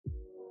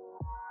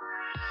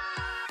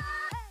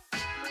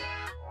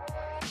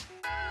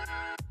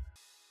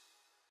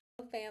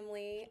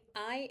family.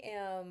 I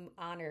am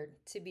honored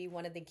to be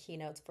one of the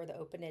keynotes for the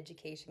Open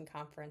Education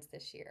Conference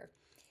this year.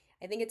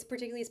 I think it's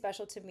particularly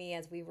special to me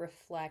as we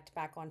reflect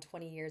back on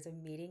 20 years of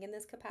meeting in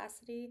this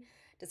capacity,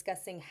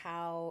 discussing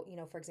how,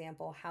 for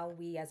example, how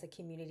we as a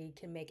community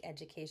can make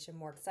education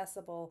more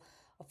accessible,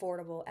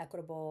 affordable,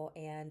 equitable,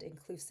 and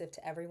inclusive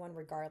to everyone,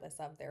 regardless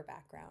of their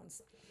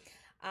backgrounds.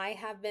 I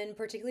have been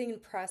particularly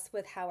impressed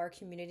with how our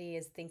community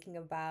is thinking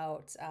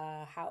about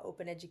how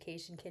open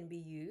education can be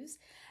used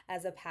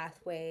as a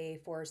pathway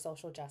for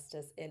social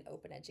justice in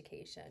open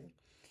education.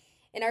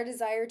 In our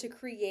desire to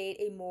create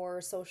a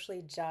more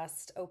socially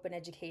just open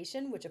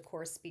education, which of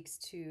course speaks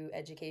to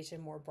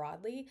education more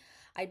broadly,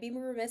 I'd be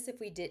remiss if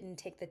we didn't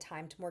take the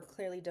time to more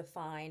clearly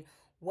define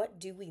what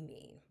do we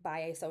mean by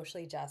a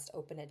socially just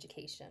open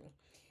education.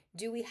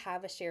 Do we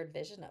have a shared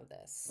vision of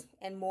this?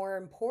 And more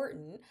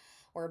importantly,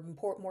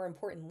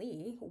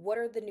 what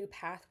are the new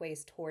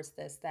pathways towards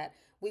this that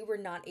we were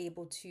not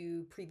able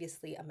to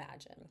previously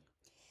imagine?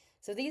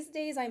 So these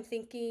days, I'm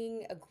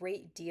thinking a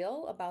great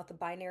deal about the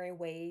binary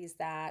ways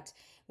that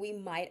we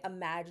might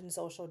imagine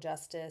social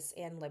justice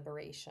and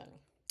liberation.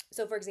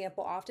 So, for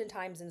example,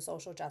 oftentimes in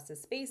social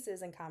justice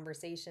spaces and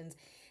conversations,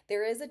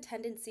 there is a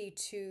tendency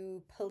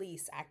to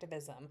police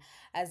activism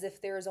as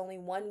if there is only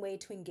one way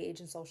to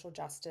engage in social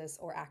justice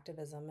or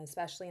activism,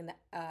 especially in the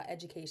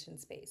education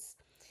space.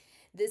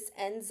 This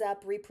ends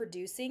up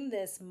reproducing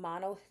this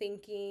mono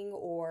thinking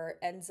or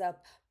ends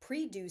up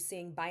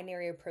producing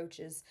binary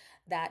approaches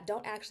that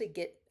don't actually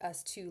get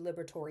us to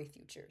liberatory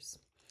futures.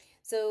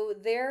 So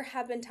there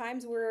have been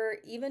times where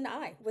even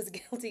I was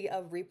guilty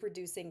of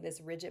reproducing this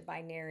rigid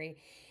binary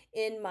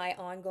in my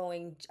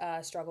ongoing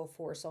struggle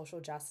for social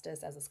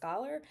justice as a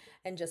scholar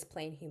and just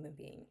plain human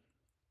being.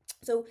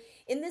 So,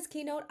 in this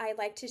keynote, I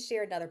like to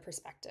share another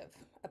perspective,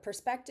 a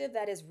perspective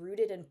that is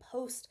rooted in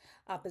post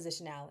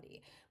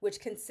oppositionality, which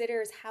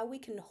considers how we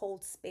can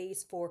hold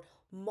space for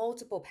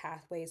multiple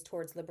pathways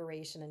towards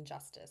liberation and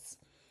justice.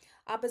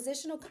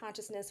 Oppositional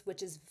consciousness,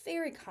 which is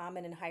very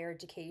common in higher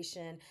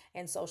education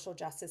and social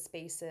justice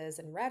spaces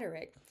and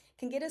rhetoric,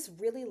 can get us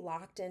really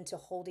locked into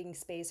holding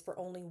space for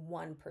only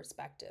one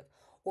perspective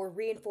or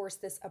reinforce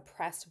this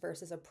oppressed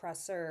versus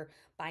oppressor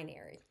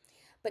binary.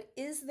 But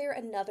is there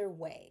another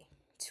way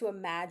to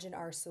imagine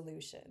our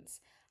solutions?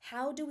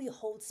 How do we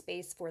hold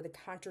space for the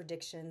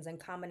contradictions and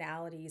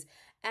commonalities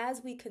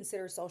as we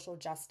consider social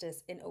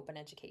justice in open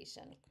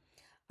education?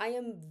 I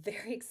am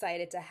very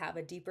excited to have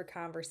a deeper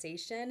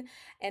conversation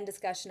and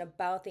discussion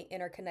about the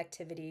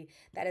interconnectivity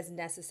that is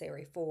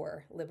necessary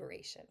for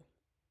liberation.